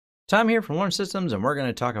Tom here from Learn Systems, and we're going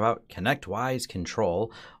to talk about Connectwise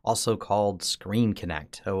Control, also called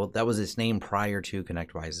Screenconnect. So that was its name prior to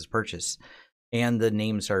Connectwise's purchase. And the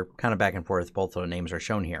names are kind of back and forth. Both of the names are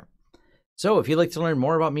shown here. So if you'd like to learn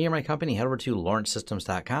more about me or my company, head over to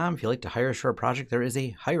lawrencesystems.com. If you'd like to hire us for a project, there is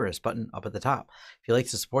a Hire Us button up at the top. If you'd like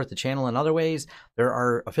to support the channel in other ways, there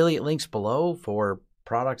are affiliate links below for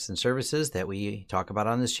products and services that we talk about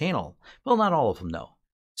on this channel. Well, not all of them, though.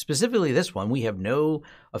 Specifically this one, we have no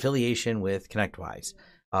affiliation with Connectwise.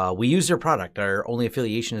 We use their product. Our only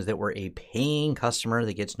affiliation is that we're a paying customer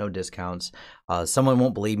that gets no discounts. Someone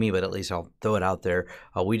won't believe me, but at least I'll throw it out there.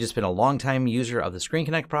 We've just been a long-time user of the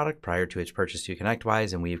Screenconnect product prior to its purchase to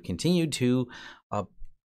Connectwise, and we've continued to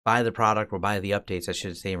buy the product or buy the updates, I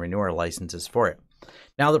should say, and renew our licenses for it.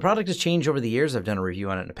 Now, the product has changed over the years. I've done a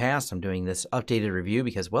review on it in the past. I'm doing this updated review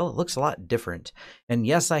because, well, it looks a lot different. And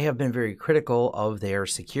yes, I have been very critical of their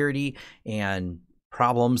security and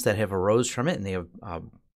problems that have arose from it, and they have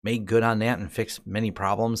made good on that and fixed many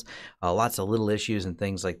problems, lots of little issues and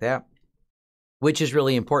things like that, which is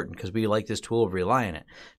really important because we like this tool, rely on it.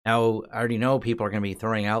 Now, I already know people are going to be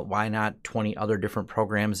throwing out, why not 20 other different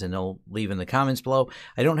programs, and they'll leave in the comments below.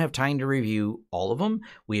 I don't have time to review all of them.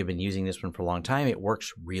 We have been using this one for a long time. It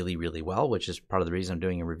works really, really well, which is part of the reason I'm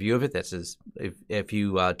doing a review of it. This is, if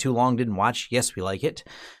you too long didn't watch, yes, we like it.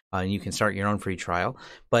 And you can start your own free trial.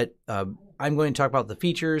 But I'm going to talk about the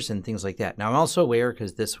features and things like that. Now, I'm also aware,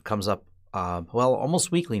 because this comes up well,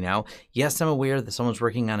 almost weekly now. Yes, I'm aware that someone's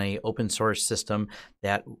working on an open source system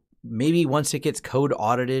that maybe once it gets code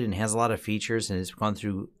audited and has a lot of features and has gone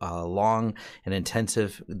through a long and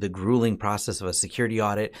intensive, the grueling process of a security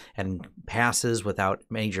audit and passes without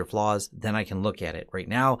major flaws, then I can look at it. Right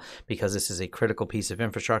now, because this is a critical piece of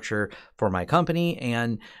infrastructure for my company,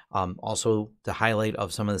 and also the highlight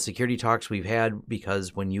of some of the security talks we've had,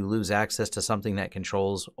 because when you lose access to something that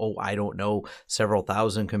controls, I don't know, several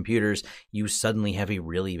thousand computers, you suddenly have a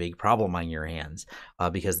really big problem on your hands.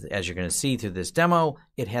 Because as you're going to see through this demo,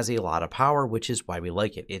 it has a lot of power, which is why we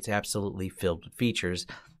like it. It's absolutely filled with features,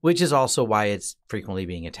 which is also why it's frequently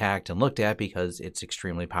being attacked and looked at, because it's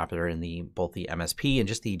extremely popular in both the MSP and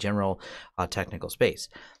just the general technical space.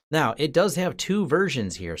 Now, it does have two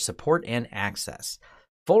versions here, support and access.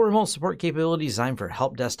 Full remote support capability designed for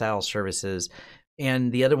help desk style services.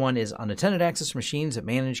 And the other one is unattended access machines that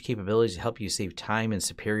manage capabilities to help you save time and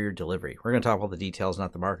superior delivery. We're going to talk about the details,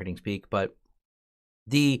 not the marketing speak, but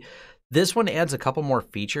this one adds a couple more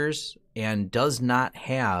features and does not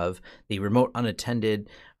have the remote unattended.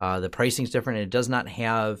 The pricing is different. And it does not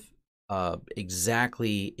have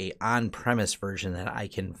exactly a on-premise version that I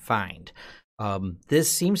can find.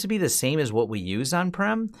 This seems to be the same as what we use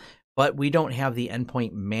on-prem, but we don't have the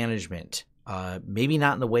endpoint management. Maybe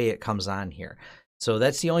not in the way it comes on here. So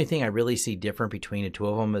that's the only thing I really see different between the two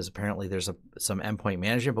of them, is apparently there's some endpoint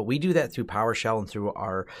management, but we do that through PowerShell and through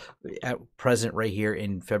our at present right here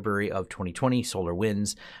in February of 2020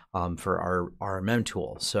 SolarWinds for our RMM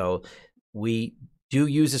tool. So we do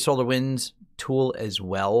use the SolarWinds tool as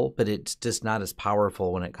well, but it's just not as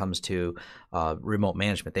powerful when it comes to remote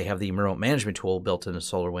management. They have the remote management tool built into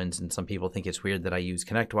SolarWinds, and some people think it's weird that I use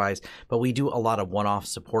Connectwise, but we do a lot of one-off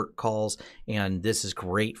support calls, and this is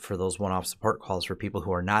great for those one-off support calls for people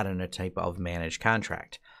who are not in a type of managed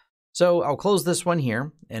contract. So I'll close this one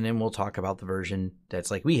here, and then we'll talk about the version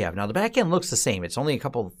that's like we have. Now, the back end looks the same. It's only a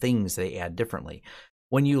couple of things they add differently.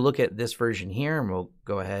 When you look at this version here, and we'll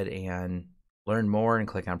go ahead and learn more and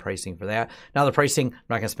click on pricing for that. Now, the pricing, I'm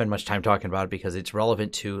not going to spend much time talking about it because it's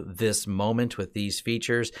relevant to this moment with these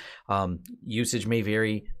features. Usage may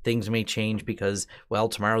vary. Things may change because, well,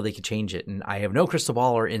 tomorrow they could change it. And I have no crystal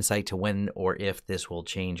ball or insight to when or if this will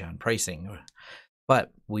change on pricing.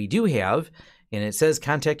 But we do have, and it says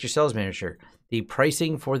contact your sales manager. The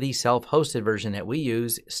pricing for the self-hosted version that we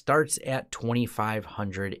use starts at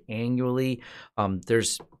 $2,500 annually.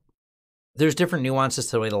 There's different nuances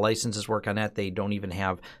to the way the licenses work on that. They don't even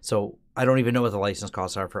have, so I don't even know what the license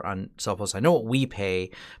costs are for on self-host. I know what we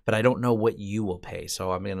pay, but I don't know what you will pay.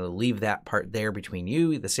 So I'm going to leave that part there between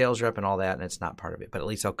you, the sales rep, and all that, and it's not part of it. But at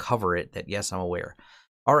least I'll cover it that, yes, I'm aware.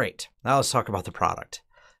 All right, now let's talk about the product.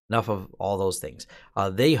 Enough of all those things.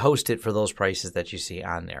 They host it for those prices that you see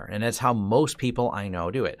on there, and that's how most people I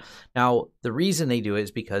know do it. Now, the reason they do it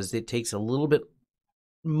is because it takes a little bit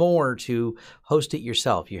more to host it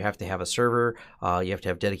yourself. You have to have a server, you have to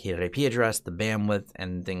have dedicated IP address, the bandwidth,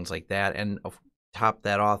 and things like that. And top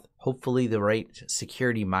that off, hopefully the right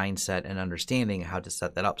security mindset and understanding how to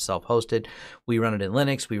set that up. Self-hosted, we run it in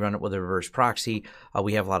Linux, we run it with a reverse proxy.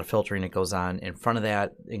 We have a lot of filtering that goes on in front of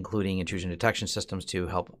that, including intrusion detection systems to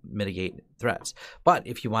help mitigate threats. But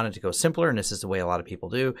if you wanted to go simpler, and this is the way a lot of people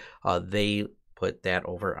do, they put that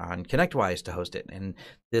over on Connectwise to host it. And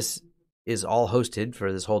this is all hosted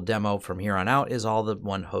for this whole demo from here on out, is all the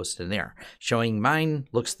one hosted in there. Showing mine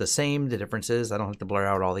looks the same. The difference is I don't have to blur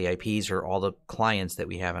out all the IPs or all the clients that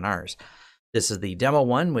we have in ours. This is the demo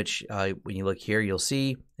one, which when you look here, you'll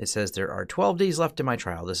see it says there are 12 days left in my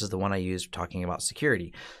trial. This is the one I used talking about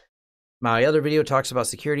security. My other video talks about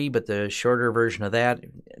security, but the shorter version of that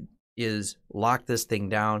is lock this thing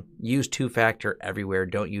down, use two-factor everywhere,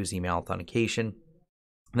 don't use email authentication.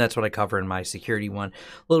 And that's what I cover in my security one.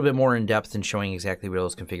 A little bit more in depth and showing exactly where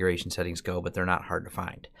those configuration settings go, but they're not hard to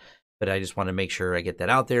find. But I just want to make sure I get that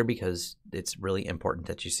out there because it's really important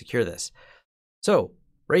that you secure this. So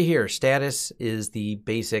right here, status is the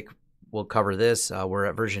basic. We'll cover this. We're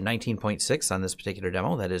at version 19.6 on this particular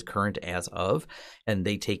demo. That is current as of, and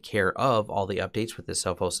they take care of all the updates with this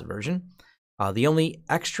self-hosted version. The only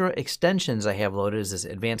extra extensions I have loaded is this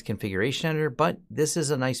advanced configuration editor, but this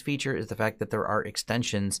is a nice feature is the fact that there are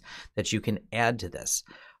extensions that you can add to this.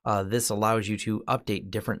 This allows you to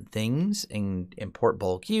update different things and import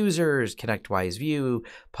bulk users, Connectwise view,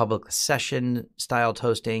 public session style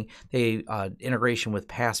hosting, integration with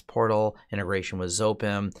Passportal, integration with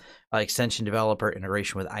Zopim, extension developer,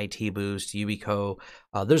 integration with IT Boost, Ubico.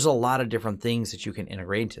 There's a lot of different things that you can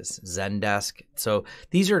integrate into Zendesk. So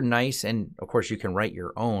these are nice, and of course you can write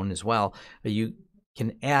your own as well. You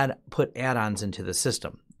can put add-ons into the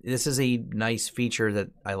system. This is a nice feature that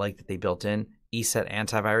I like that they built in. ESET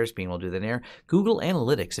antivirus, being able to do that there. Google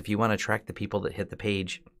Analytics, if you want to track the people that hit the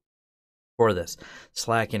page for this.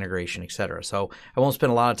 Slack integration, etc. So I won't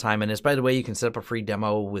spend a lot of time in this. By the way, you can set up a free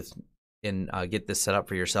demo and get this set up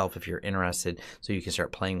for yourself if you're interested, so you can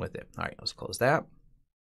start playing with it. All right, let's close that.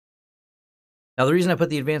 Now, the reason I put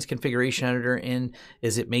the advanced configuration editor in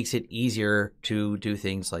is it makes it easier to do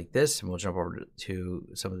things like this. And we'll jump over to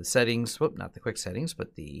some of the settings. Whoop, not the quick settings,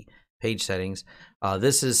 but the page settings.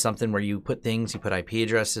 This is something where you put things, you put IP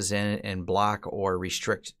addresses in and block or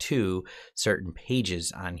restrict to certain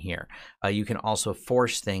pages on here. You can also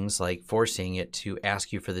force things like forcing it to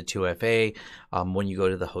ask you for the 2FA when you go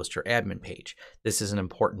to the host or admin page. This is an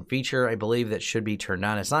important feature, I believe, that should be turned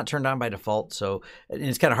on. It's not turned on by default, so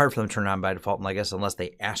it's kind of hard for them to turn on by default, I guess, unless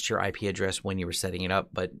they asked your IP address when you were setting it up.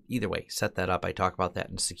 But either way, set that up. I talk about that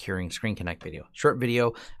in securing Screenconnect video. Short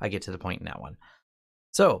video, I get to the point in that one.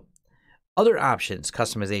 So, other options,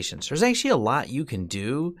 customizations. There's actually a lot you can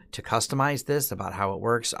do to customize this about how it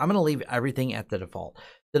works. I'm going to leave everything at the default.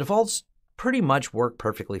 The defaults pretty much work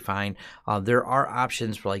perfectly fine. There are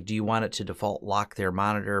options for, like, do you want it to default lock their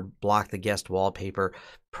monitor, block the guest wallpaper?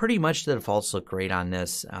 Pretty much the defaults look great on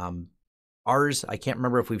this. Ours, I can't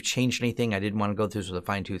remember if we've changed anything. I didn't want to go through this with a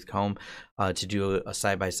fine-tooth comb to do a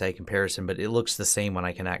side-by-side comparison, but it looks the same when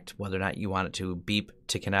I connect, whether or not you want it to beep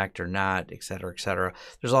to connect or not, et cetera, et cetera.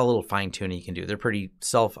 There's all a little fine-tuning you can do. They're pretty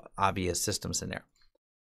self-obvious systems in there.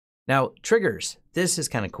 Now, triggers. This is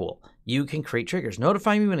kind of cool. You can create triggers.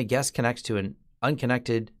 Notify me when a guest connects to an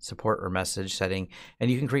unconnected support or message setting, and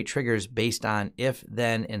you can create triggers based on if,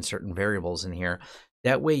 then, and certain variables in here.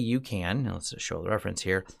 That way you can, let's just show the reference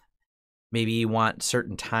here, maybe you want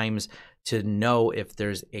certain times to know if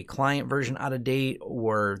there's a client version out of date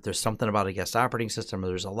or there's something about a guest operating system or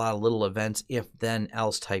there's a lot of little events, if then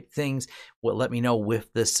else type things. Well, let me know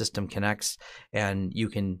if this system connects, and you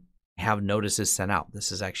can have notices sent out.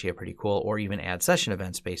 This is actually a pretty cool, or even add session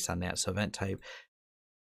events based on that. So event type,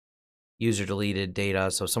 user deleted data.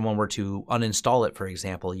 So if someone were to uninstall it, for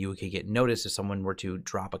example, you could get notice if someone were to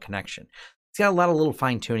drop a connection. It's got a lot of little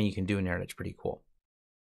fine tuning you can do in there. That's pretty cool.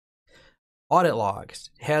 Audit logs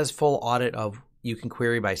has full audit of, you can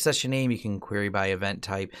query by session name, you can query by event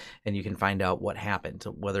type, and you can find out what happened,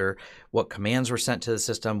 what commands were sent to the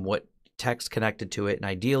system, what text connected to it, and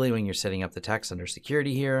ideally when you're setting up the text under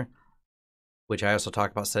security here, which I also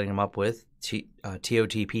talk about setting them up with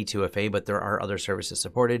TOTP 2FA, but there are other services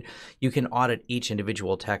supported. You can audit each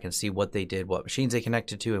individual tech and see what they did, what machines they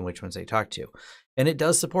connected to, and which ones they talked to. And it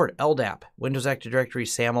does support LDAP, Windows Active Directory,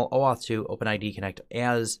 SAML, OAuth 2, OpenID Connect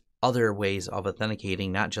as other ways of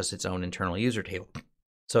authenticating, not just its own internal user table.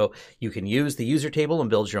 So you can use the user table and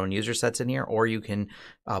build your own user sets in here, or you can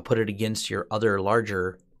put it against your other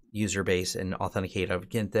larger user base and authenticate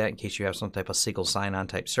against that in case you have some type of single sign-on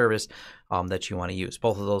type service that you want to use.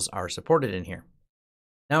 Both of those are supported in here.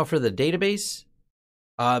 Now for the database,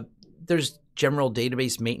 there's general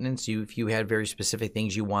database maintenance, if you had very specific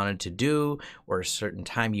things you wanted to do, or a certain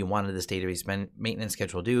time you wanted this database maintenance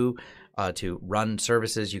schedule to run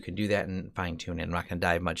services, you can do that and fine tune it. I'm not going to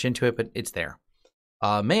dive much into it, but it's there.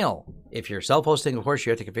 Mail, if you're self-hosting, of course, you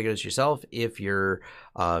have to configure this yourself. If you're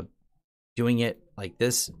doing it like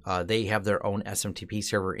this, they have their own SMTP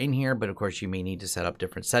server in here, but of course you may need to set up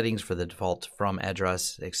different settings for the default from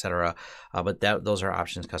address, etc. But those are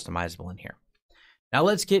options customizable in here. Now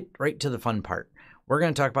let's get right to the fun part. We're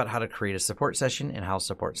going to talk about how to create a support session and how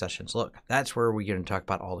support sessions look. That's where we're going to talk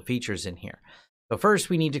about all the features in here. So first,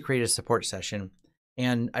 we need to create a support session.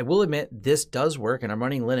 And I will admit, this does work, and I'm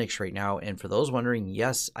running Linux right now. And for those wondering,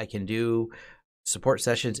 yes, I can do support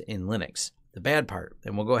sessions in Linux. The bad part,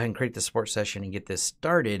 and we'll go ahead and create the support session and get this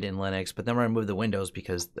started in Linux, but then we're going to move the Windows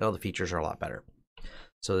because all the features are a lot better.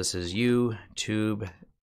 So this is YouTube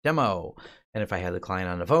demo. And if I had the client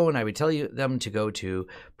on the phone, I would tell them to go to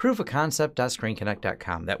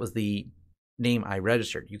proofofconcept.screenconnect.com. That was the name I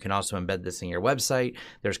registered. You can also embed this in your website.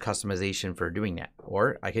 There's customization for doing that.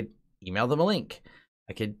 Or I could email them a link.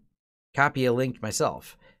 I could copy a link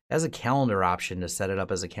myself. It has a calendar option to set it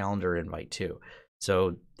up as a calendar invite too.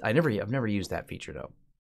 So I've never used that feature though.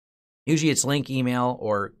 Usually it's link, email,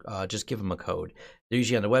 or just give them a code. They're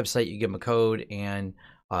usually on the website. You give them a code and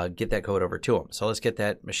get that code over to them. So let's get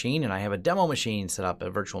that machine, and I have a demo machine set up, a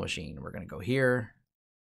virtual machine. We're going to go here.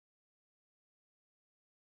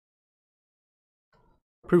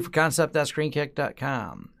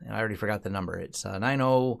 proofofconcept.screenconnect.com. And I already forgot the number. It's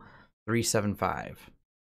 90375.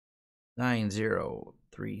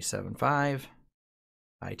 90375.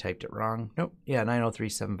 I typed it wrong. Nope. Yeah,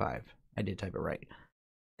 90375. I did type it right.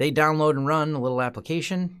 They download and run a little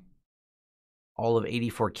application. All of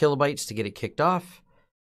 84 kilobytes to get it kicked off.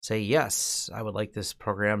 Say, yes, I would like this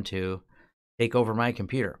program to take over my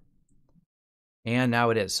computer. And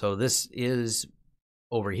now it is. So this is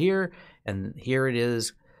over here, and here it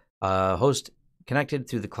is, host connected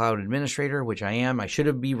through the cloud administrator, which I am. I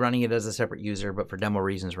should be running it as a separate user, but for demo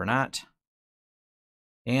reasons, we're not.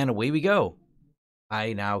 And away we go.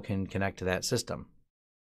 I now can connect to that system.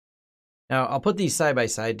 Now, I'll put these side by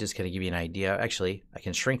side just to give you an idea. Actually, I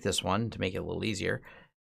can shrink this one to make it a little easier.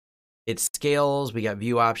 It scales, we got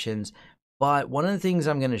view options, but one of the things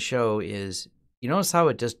I'm going to show is, you notice how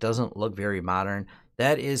it just doesn't look very modern?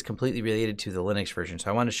 That is completely related to the Linux version. So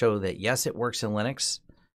I want to show that, yes, it works in Linux.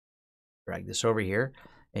 Drag this over here.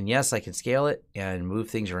 And yes, I can scale it and move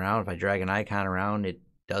things around. If I drag an icon around, it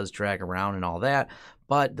does drag around and all that.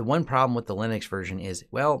 But the one problem with the Linux version is,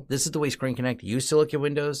 well, this is the way Screenconnect used to look at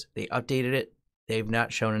Windows. They updated it. They've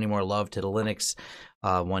not shown any more love to the Linux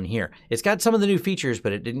one here. It's got some of the new features,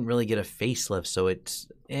 but it didn't really get a facelift, so it's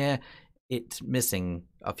missing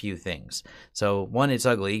a few things. So one, it's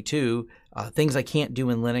ugly. Two, things I can't do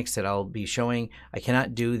in Linux that I'll be showing. I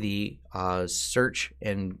cannot do the search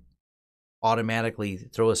and automatically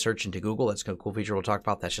throw a search into Google. That's a cool feature we'll talk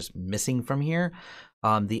about. That's just missing from here.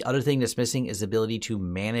 The other thing that's missing is the ability to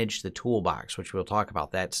manage the toolbox, which we'll talk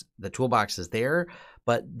about. The toolbox is there,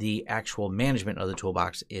 but the actual management of the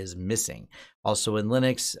toolbox is missing. Also in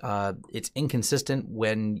Linux, it's inconsistent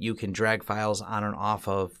when you can drag files on and off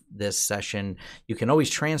of this session. You can always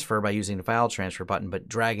transfer by using the file transfer button, but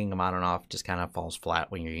dragging them on and off just kind of falls flat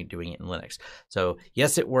when you're doing it in Linux. So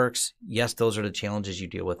yes, it works. Yes, those are the challenges you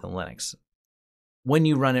deal with in Linux when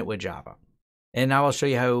you run it with Java. And now I'll show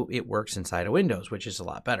you how it works inside of Windows, which is a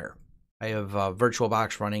lot better. I have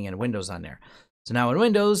VirtualBox running and Windows on there. So now in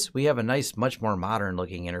Windows, we have a nice, much more modern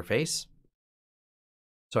looking interface.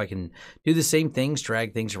 So I can do the same things,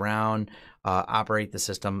 drag things around, operate the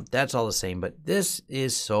system. That's all the same, but this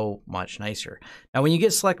is so much nicer. Now, when you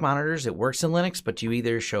get select monitors, it works in Linux, but you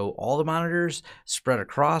either show all the monitors spread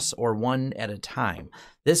across or one at a time.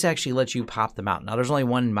 This actually lets you pop them out. Now, there's only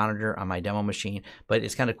one monitor on my demo machine, but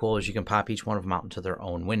it's kind of cool as you can pop each one of them out into their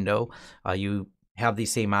own window. You have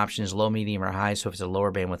these same options, low, medium, or high. So if it's a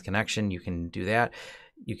lower bandwidth connection, you can do that.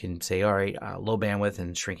 You can say, all right, low bandwidth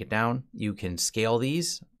and shrink it down. You can scale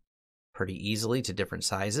these pretty easily to different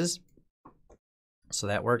sizes. So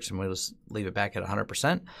that works, and we'll just leave it back at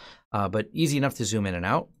 100%, but easy enough to zoom in and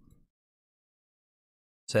out.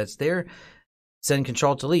 So that's there. Send,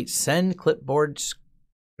 control, delete. Send clipboard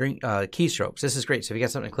keystrokes. This is great. So if you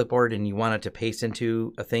got something on clipboard and you want it to paste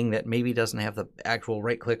into a thing that maybe doesn't have the actual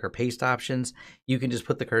right click or paste options, you can just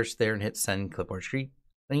put the cursor there and hit send clipboard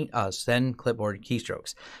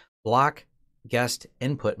keystrokes. Block guest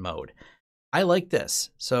input mode. I like this.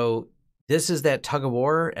 So This is that tug of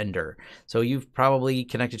war ender. So you've probably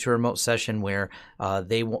connected to a remote session where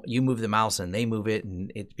you move the mouse and they move it,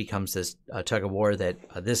 and it becomes this tug of war that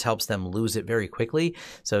this helps them lose it very quickly.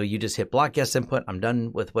 So you just hit block guest input. I'm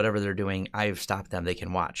done with whatever they're doing. I've stopped them. They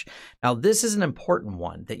can watch. Now, this is an important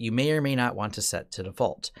one that you may or may not want to set to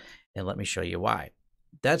default. And let me show you why.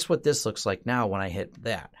 That's what this looks like now when I hit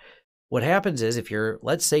that. What happens is if you're,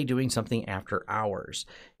 let's say, doing something after hours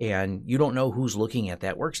and you don't know who's looking at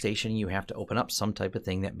that workstation, you have to open up some type of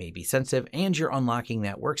thing that may be sensitive, and you're unlocking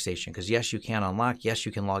that workstation because yes, you can unlock. Yes,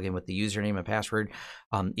 you can log in with the username and password,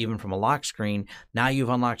 even from a lock screen. Now you've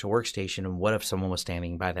unlocked a workstation, and what if someone was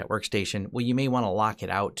standing by that workstation? Well, you may want to lock it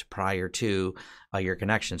out prior to your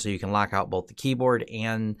connection, so you can lock out both the keyboard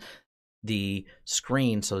and the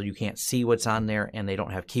screen so you can't see what's on there and they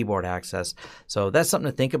don't have keyboard access. So that's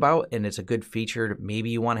something to think about, and it's a good feature to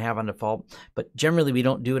maybe you want to have on default, but generally we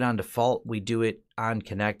don't do it on default. We do it on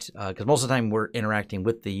Connect because most of the time we're interacting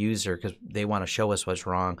with the user because they want to show us what's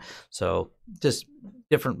wrong. So just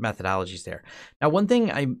different methodologies there. Now, one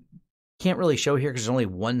thing I can't really show here because there's only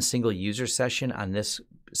one single user session on this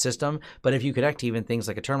system, but if you connect to even things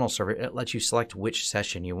like a terminal server, it lets you select which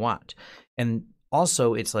session you want. And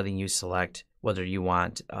also, it's letting you select whether you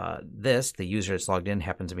want the user that's logged in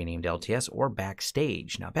happens to be named LTS or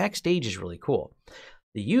Backstage. Now, Backstage is really cool.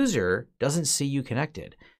 The user doesn't see you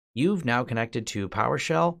connected. You've now connected to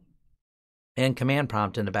PowerShell and Command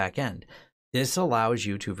Prompt in the back end. This allows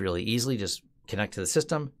you to really easily just connect to the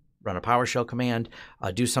system, run a PowerShell command,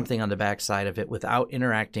 do something on the back side of it without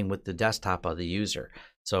interacting with the desktop of the user.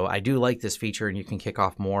 So I do like this feature, and you can kick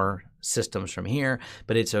off more systems from here,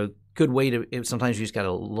 but it's a good way to, sometimes you just got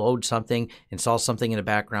to load something, install something in the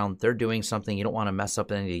background. They're doing something. You don't want to mess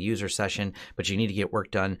up any of the user session, but you need to get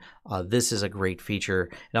work done. This is a great feature,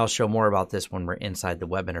 and I'll show more about this when we're inside the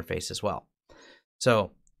web interface as well.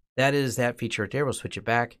 So that is that feature right there. We'll switch it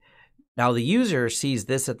back. Now the user sees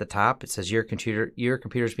this at the top. It says your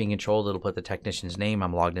computer's being controlled. It'll put the technician's name.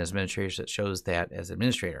 I'm logged in as administrator, so it shows that as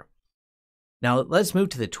administrator. Now let's move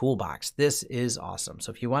to the toolbox. This is awesome.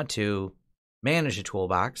 So if you want to manage a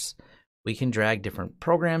toolbox, we can drag different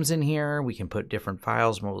programs in here. We can put different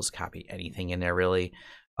files. We'll just copy anything in there really.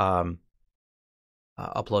 Upload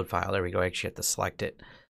file. There we go. I actually have to select it.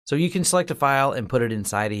 So you can select a file and put it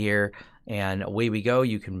inside of here, and away we go.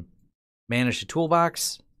 You can manage the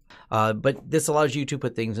toolbox. But this allows you to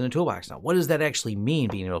put things in the toolbox. Now, what does that actually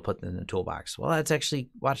mean, being able to put them in the toolbox? Well, that's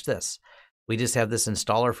actually, watch this. We just have this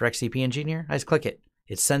installer for XCP Engineer. I just click it.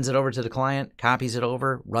 It sends it over to the client, copies it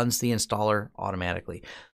over, runs the installer automatically.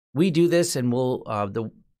 We do this, and we'll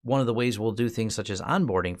one of the ways we'll do things such as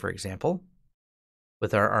onboarding, for example,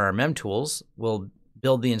 with our RMM tools. We'll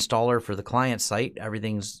build the installer for the client site.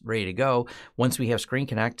 Everything's ready to go. Once we have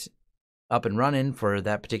Screenconnect up and running for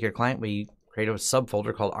that particular client, we create a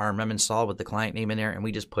subfolder called RMM install with the client name in there, and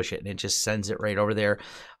we just push it, and it just sends it right over there,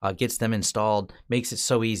 gets them installed, makes it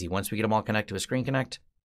so easy. Once we get them all connected with Screenconnect,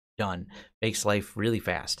 done. Makes life really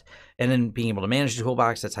fast. And then being able to manage the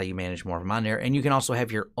toolbox, that's how you manage more of them on there. And you can also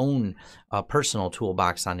have your own personal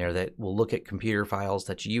toolbox on there that will look at computer files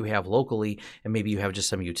that you have locally, and maybe you have just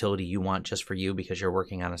some utility you want just for you because you're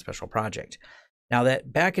working on a special project. Now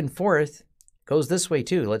that back and forth goes this way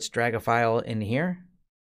too. Let's drag a file in here.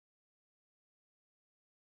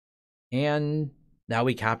 And now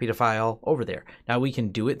we copied a file over there. Now we can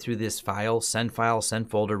do it through this file, send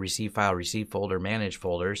folder, receive folder, manage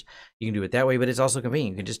folders. You can do it that way, but it's also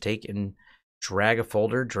convenient. You can just take and drag a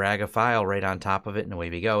folder, drag a file right on top of it, and away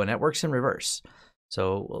we go. And that works in reverse.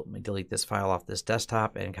 So let me delete this file off this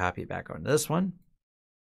desktop and copy it back onto this one.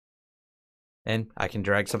 And I can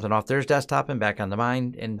drag something off their desktop and back onto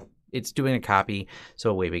mine, and it's doing a copy. So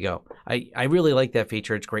away we go. I really like that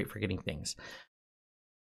feature. It's great for getting things.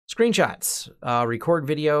 Screenshots, record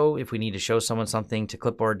video if we need to show someone something, to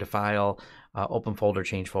clipboard, to file, open folder,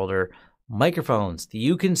 change folder. Microphones,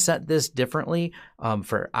 you can set this differently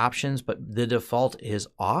for options, but the default is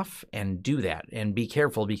off, and do that. And be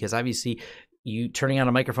careful, because obviously you turning on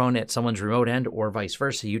a microphone at someone's remote end or vice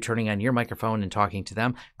versa, you turning on your microphone and talking to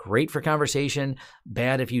them, great for conversation,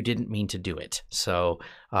 bad if you didn't mean to do it. So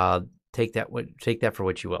take that for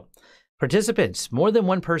what you will. Participants, more than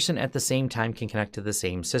one person at the same time can connect to the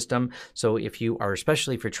same system. So if you are,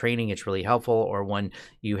 especially for training, it's really helpful. Or when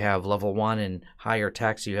you have level 1 and higher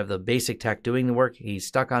tech, so you have the basic tech doing the work, he's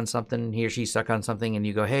stuck on something, he or she's stuck on something, and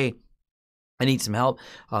you go, hey, I need some help.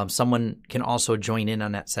 Someone can also join in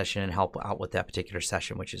on that session and help out with that particular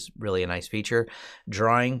session, which is really a nice feature.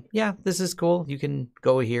 Drawing, yeah, this is cool. You can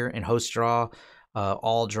go here and host draw,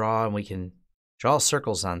 all draw, and we can draw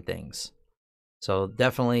circles on things. So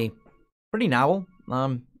definitely pretty novel.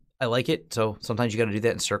 I like it. So sometimes you got to do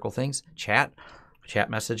that and circle things. Chat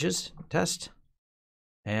messages, test,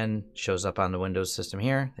 and shows up on the Windows system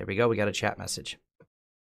here. There we go. We got a chat message.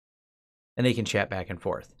 And they can chat back and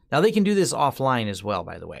forth. Now they can do this offline as well,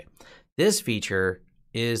 by the way. This feature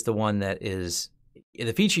is the one that is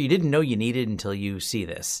the feature you didn't know you needed until you see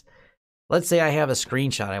this. Let's say I have a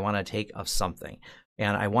screenshot I want to take of something,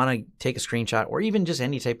 and I want to take a screenshot or even just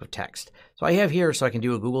any type of text. So I have here so I can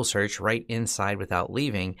do a Google search right inside without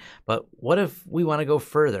leaving. But what if we want to go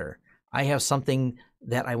further? I have something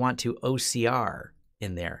that I want to OCR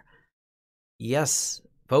in there. Yes,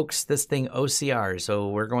 folks, this thing OCR. So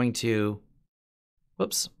we're going to,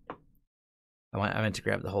 whoops. I meant to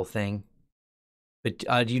grab the whole thing. But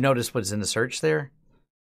do you notice what's in the search there?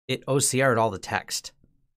 It OCR'd all the text.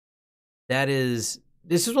 This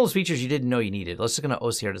is one of those features you didn't know you needed. Let's just going to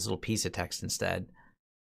OCR this little piece of text instead.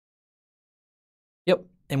 Yep.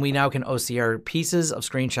 And we now can OCR pieces of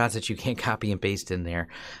screenshots that you can't copy and paste in there.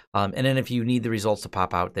 And then if you need the results to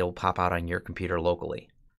pop out, they will pop out on your computer locally.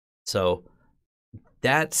 So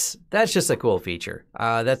that's just a cool feature.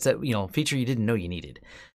 That's a feature you didn't know you needed.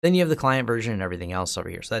 Then you have the client version and everything else over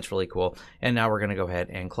here. So that's really cool. And now we're going to go ahead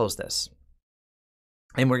and close this.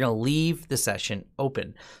 And we're going to leave the session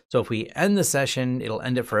open. So if we end the session, it'll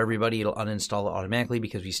end it for everybody. It'll uninstall it automatically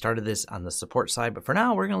because we started this on the support side. But for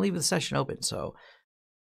now, we're going to leave the session open. So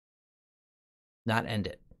not end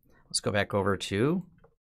it. Let's go back over to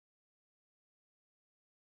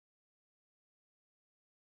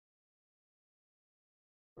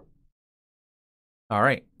all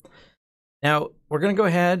right. Now we're going to go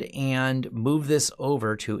ahead and move this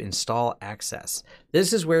over to install access.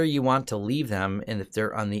 This is where you want to leave them, and if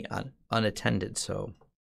they're on the unattended. So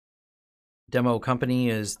demo company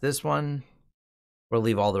is this one. We'll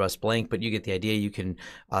leave all the rest blank, but you get the idea. You can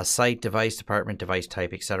site, device, department, device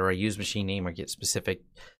type, etc. Use machine name or get specific.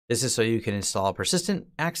 This is so you can install persistent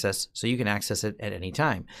access so you can access it at any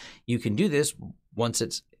time. You can do this once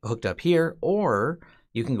it's hooked up here, or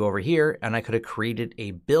you can go over here, and I could have created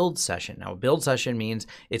a build session. Now, a build session means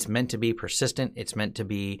it's meant to be persistent. It's meant to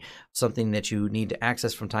be something that you need to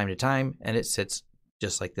access from time to time, and it sits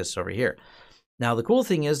just like this over here. Now, the cool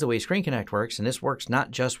thing is the way Screenconnect works, and this works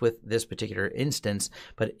not just with this particular instance,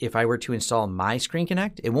 but if I were to install my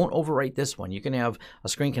Screenconnect, it won't overwrite this one. You can have a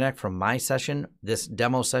Screenconnect from my session, this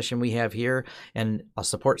demo session we have here, and a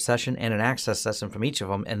support session and an access session from each of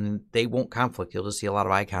them, and they won't conflict. You'll just see a lot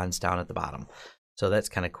of icons down at the bottom. So that's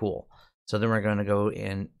kind of cool. So then we're going to go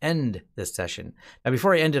and end this session. Now,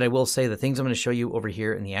 before I end it, I will say the things I'm going to show you over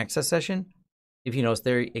here in the access session, if you notice,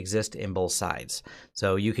 they exist in both sides.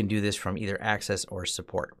 So you can do this from either access or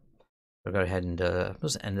support. We'll go ahead and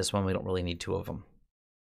let's end this one. We don't really need two of them.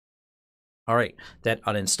 All right, that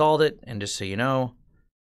uninstalled it. And just so you know,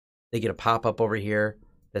 they get a pop-up over here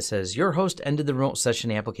that says, your host ended the remote session.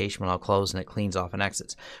 The application will now close, and it cleans off and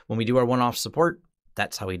exits. When we do our one-off support,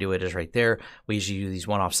 that's how we do it, is right there. We usually do these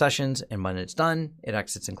one-off sessions, and when it's done, it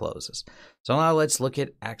exits and closes. So now let's look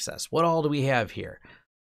at access. What all do we have here?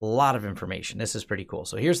 A lot of information. This is pretty cool.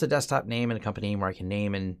 So here's the desktop name and the company name where I can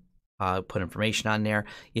name and put information on there.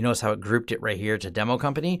 You notice how it grouped it right here to demo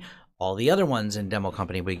company. All the other ones in demo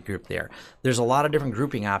company we group there. There's a lot of different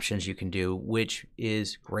grouping options you can do, which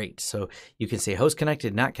is great. So you can say host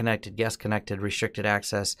connected, not connected, guest connected, restricted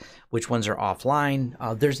access, which ones are offline.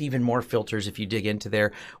 There's even more filters if you dig into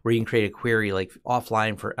there where you can create a query like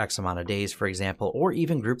offline for X amount of days, for example, or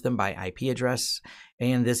even group them by IP address.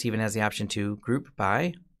 And this even has the option to group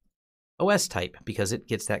by OS type because it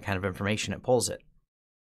gets that kind of information. It pulls it.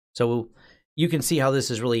 So you can see how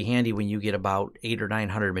this is really handy when you get about 800 or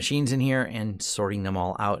 900 machines in here and sorting them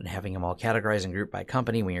all out and having them all categorized and grouped by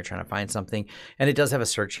company when you're trying to find something. And it does have a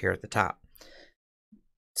search here at the top.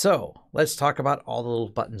 So let's talk about all the little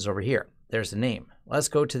buttons over here. There's the name. Let's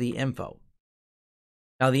go to the info.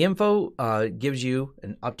 Now the info gives you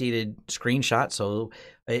an updated screenshot. So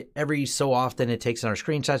every so often it takes another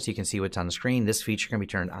screenshot so you can see what's on the screen. This feature can be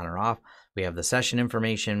turned on or off. We have the session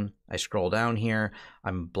information. I scroll down here.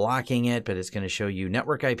 I'm blocking it, but it's going to show you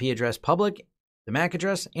network IP address, public, the MAC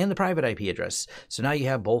address, and the private IP address. So now you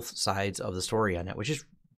have both sides of the story on it, which is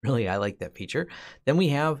really, I like that feature. Then we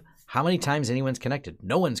have how many times anyone's connected.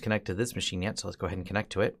 No one's connected to this machine yet, so let's go ahead and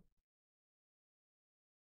connect to it.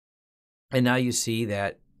 And now you see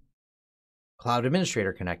that Cloud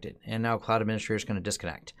Administrator connected, and now Cloud Administrator is going to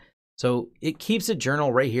disconnect. So it keeps a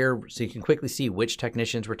journal right here so you can quickly see which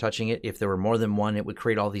technicians were touching it. If there were more than one, it would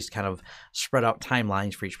create all these kind of spread out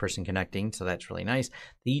timelines for each person connecting. So that's really nice.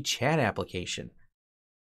 The chat application.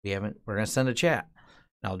 We're going to send a chat.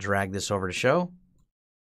 I'll drag this over to show.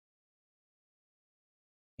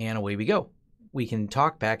 And away we go. we can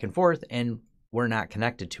talk back and forth and we're not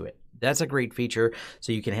connected to it. That's a great feature,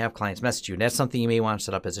 so you can have clients message you. And that's something you may want to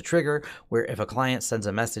set up as a trigger, where if a client sends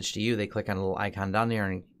a message to you, they click on a little icon down there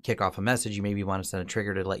and kick off a message. You maybe want to send a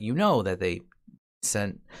trigger to let you know that they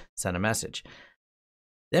sent a message.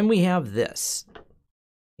 Then we have this,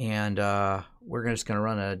 and we're just going to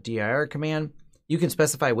run a dir command. You can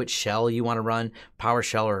specify which shell you want to run,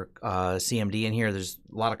 PowerShell or CMD in here. There's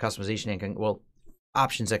a lot of customization and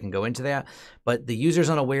options that can go into that, but the user's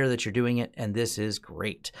unaware that you're doing it, and this is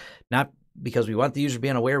great. Not because we want the user to be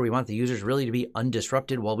unaware, we want the users really to be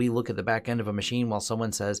undisrupted while we look at the back end of a machine while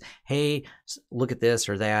someone says, hey, look at this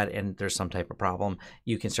or that, and there's some type of problem.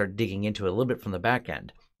 You can start digging into it a little bit from the back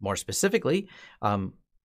end. More specifically,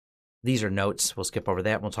 these are notes. We'll skip over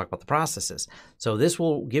that and we'll talk about the processes. So this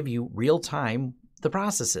will give you real time the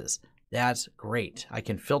processes. That's great. I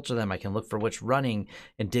can filter them. I can look for what's running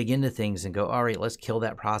and dig into things and go, all right, let's kill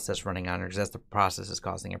that process running on it because that's the process is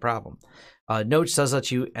causing a problem. Notes does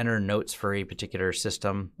let you enter notes for a particular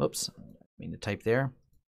system. Oops, I mean to type there.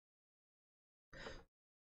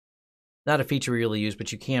 Not a feature we really use,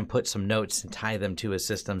 but you can put some notes and tie them to a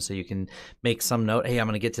system so you can make some note. Hey, I'm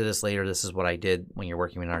going to get to this later. This is what I did when you're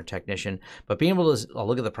working with our technician. But being able to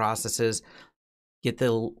look at the processes, get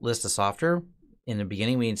the list of software. In the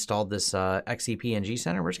beginning, we installed this XCP and G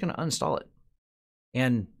Center. We're just going to uninstall it.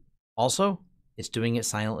 And also, it's doing it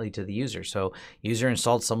silently to the user. So user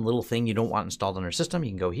installed some little thing you don't want installed on their system.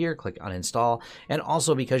 You can go here, click uninstall. And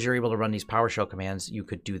also because you're able to run these PowerShell commands, you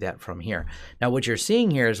could do that from here. Now, what you're seeing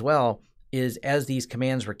here as well is as these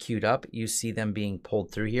commands were queued up, you see them being pulled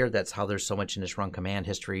through here. That's how there's so much in this run command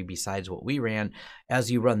history besides what we ran. As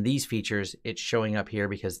you run these features, it's showing up here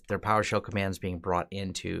because they're PowerShell commands being brought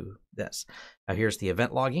into this. Now here's the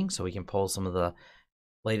event logging, so we can pull some of the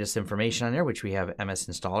latest information on there, which we have MS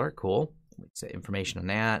installer, cool. We set information on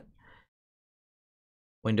that.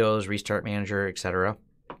 Windows, restart manager, etc.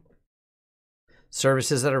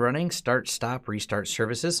 Services that are running, start, stop, restart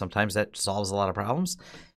services. Sometimes that solves a lot of problems.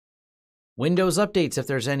 Windows updates, if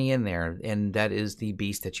there's any in there, and that is the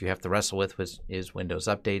beast that you have to wrestle with, is Windows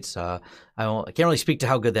updates. I can't really speak to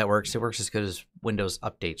how good that works. It works as good as Windows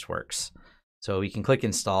updates works. So you can click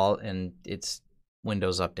install, and it's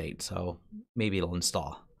Windows update, so maybe it'll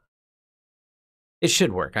install. It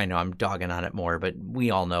should work. I know I'm dogging on it more, but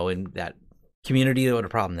we all know in that community what a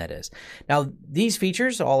problem that is. Now, these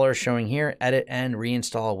features all are showing here: edit, end,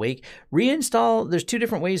 reinstall, wake. Reinstall, there's two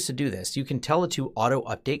different ways to do this. You can tell it to auto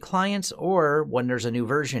update clients, or when there's a new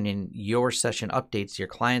version in your session updates, your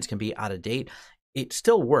clients can be out of date. It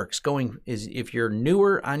still works. Going is if you're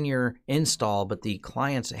newer on your install, but the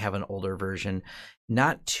clients have an older version,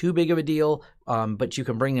 not too big of a deal, but you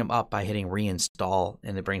can bring them up by hitting reinstall,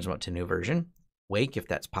 and it brings them up to new version. Wake, if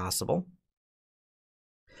that's possible.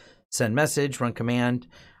 Send message, run command,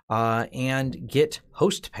 and get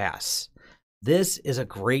host pass. This is a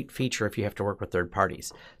great feature if you have to work with third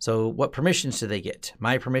parties. So what permissions do they get?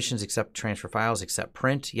 My permissions accept transfer files, accept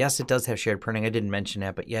print. Yes, it does have shared printing. I didn't mention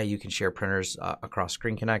that, but yeah, you can share printers across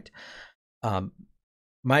Screenconnect.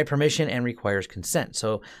 My permission and requires consent.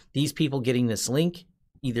 So these people getting this link,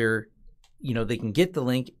 either they can get the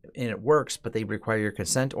link and it works, but they require your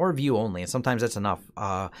consent or view only. And sometimes that's enough.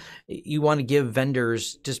 You want to give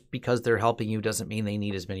vendors, just because they're helping you doesn't mean they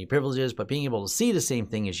need as many privileges, but being able to see the same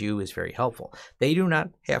thing as you is very helpful. They do not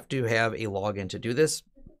have to have a login to do this.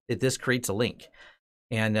 This creates a link.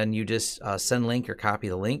 And then you just send link or copy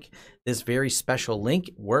the link. This very special link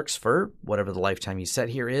works for whatever the lifetime you set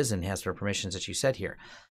here is and has the permissions that you set here.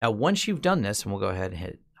 Now, once you've done this, and we'll go ahead and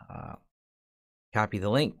hit copy the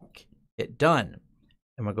link, hit done.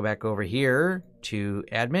 And we'll go back over here to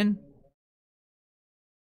admin,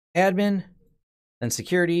 then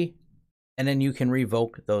security, and then you can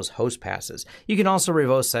revoke those host passes. You can also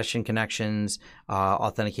revoke session connections,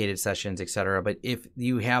 authenticated sessions, etc. But if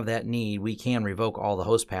you have that need, we can revoke all the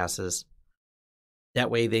host passes.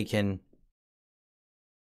 That way they can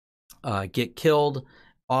get killed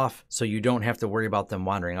off, so you don't have to worry about them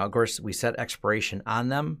wandering. Of course, we set expiration on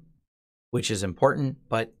them, which is important,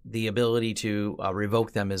 but the ability to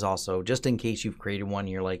revoke them is also, just in case you've created one,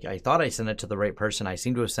 you're like, I thought I sent it to the right person, I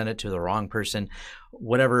seem to have sent it to the wrong person.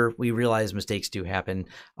 Whatever, we realize mistakes do happen.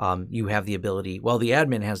 You have the ability, well, the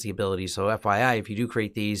admin has the ability, so FYI, if you do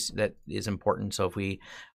create these, that is important. So if we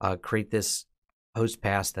create this host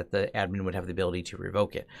pass, that the admin would have the ability to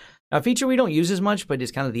revoke it. Now, a feature we don't use as much, but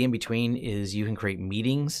it's kind of the in-between, is you can create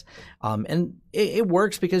meetings. And it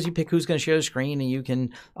works because you pick who's going to share the screen, and you can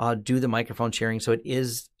do the microphone sharing. So it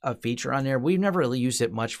is a feature on there. We've never really used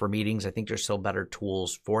it much for meetings. I think there's still better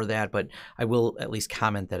tools for that, but I will at least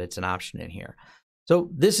comment that it's an option in here. So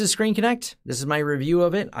this is Screenconnect. This is my review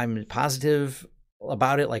of it. I'm positive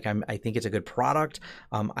about it. Like I think it's a good product.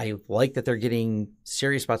 I like that they're getting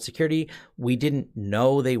serious about security. We didn't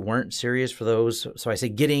know they weren't serious for those. So I say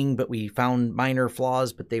getting, but we found minor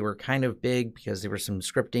flaws, but they were kind of big because there were some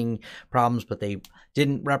scripting problems, but they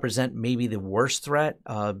didn't represent maybe the worst threat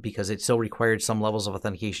because it still required some levels of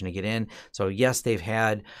authentication to get in. So yes, they've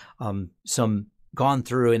had some gone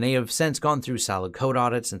through, and they have since gone through solid code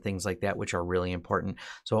audits and things like that, which are really important.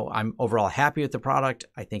 So I'm overall happy with the product.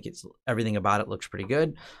 I think it's everything about it looks pretty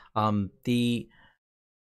good. The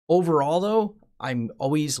overall though, I'm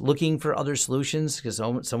always looking for other solutions because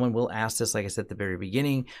someone will ask this, like I said at the very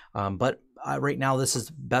beginning, but right now this is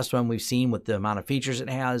the best one we've seen with the amount of features it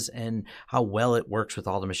has and how well it works with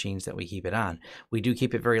all the machines that we keep it on. We do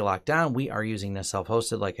keep it very locked down. We are using this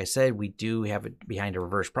self-hosted. Like I said, we do have it behind a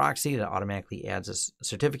reverse proxy that automatically adds a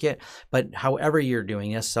certificate, but however you're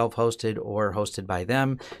doing this, self-hosted or hosted by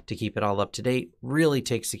them, to keep it all up to date, really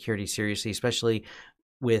take security seriously, especially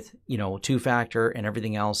with, you know, two-factor and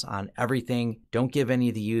everything else on everything. Don't give any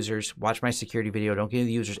of the users, watch my security video, don't give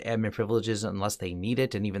the users admin privileges unless they need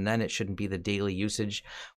it. And even then, it shouldn't be the daily usage.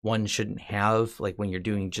 One shouldn't have, like when you're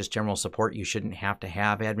doing just general support, you shouldn't have to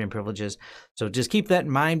have admin privileges. So just keep that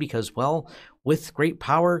in mind because, well, with great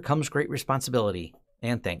power comes great responsibility.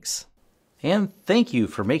 And thanks. And thank you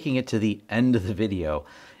for making it to the end of the video.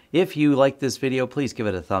 If you like this video, please give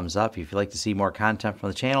it a thumbs up. If you'd like to see more content from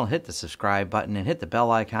the channel, hit the subscribe button and hit the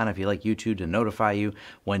bell icon if you'd like YouTube to notify you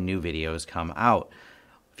when new videos come out.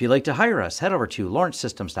 If you'd like to hire us, head over to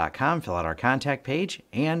lawrencesystems.com, fill out our contact page,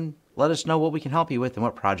 and let us know what we can help you with and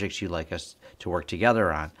what projects you'd like us to work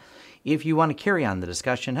together on. If you want to carry on the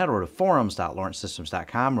discussion, head over to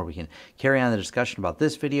forums.lawrencesystems.com where we can carry on the discussion about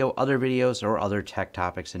this video, other videos, or other tech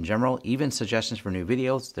topics in general. Even suggestions for new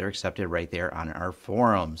videos, they're accepted right there on our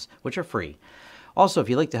forums, which are free. Also, if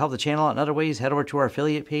you'd like to help the channel out in other ways, head over to our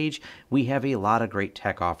affiliate page. We have a lot of great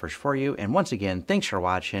tech offers for you. And once again, thanks for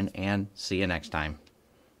watching and see you next time.